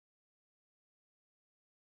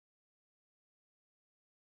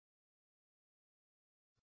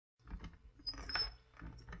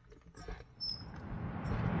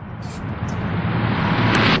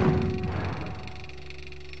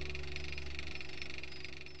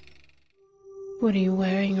What are you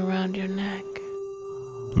wearing around your neck?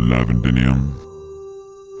 Lavendinium.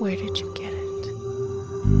 Where did you get it?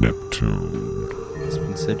 Neptune. It's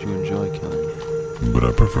been said you enjoy killing. But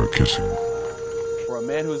I prefer kissing. For a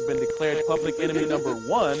man who's been declared public enemy number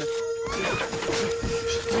 1.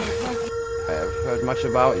 I have heard much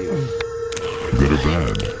about you. Good or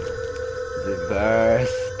bad? The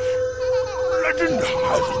best. Legend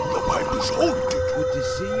has the Bible's holy. Good to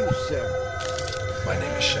see you, sir. My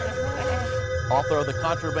name is Chef. Author of the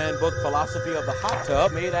contraband book Philosophy of the Hot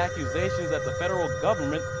Tub, made accusations that the federal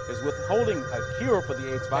government is withholding a cure for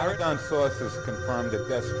the AIDS virus. Pentagon sources confirm that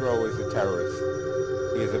Destro is a terrorist.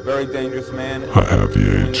 He is a very dangerous man. I have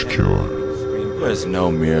the AIDS cure. There's no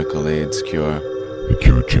miracle AIDS cure. The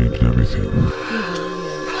cure changed everything.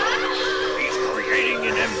 He's creating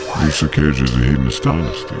an empire. This occasion is a hedonist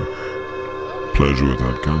dynasty. Pleasure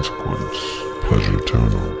without consequence. Pleasure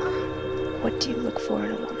eternal. What do you look for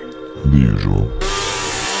in a woman? The usual.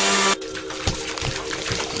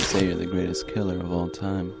 You say you're the greatest killer of all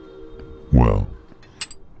time. Well.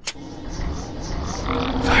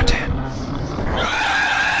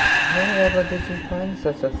 Wherever did you find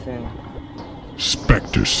such a thing?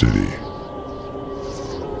 Spectre City.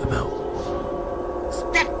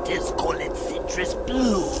 Spectres call it citrus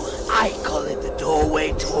blue. I call it the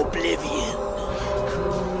doorway to oblivion.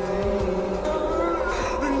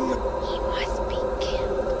 He must be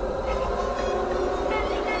killed.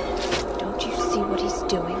 Don't you see what he's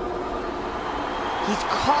doing? He's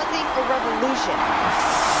causing a revolution.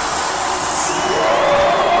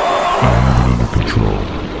 I have it under control.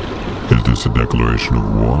 Is this a declaration of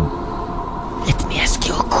war? Let me ask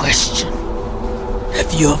you a question.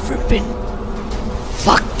 Have you ever been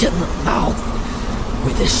fucked in the mouth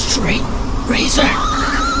with a straight razor?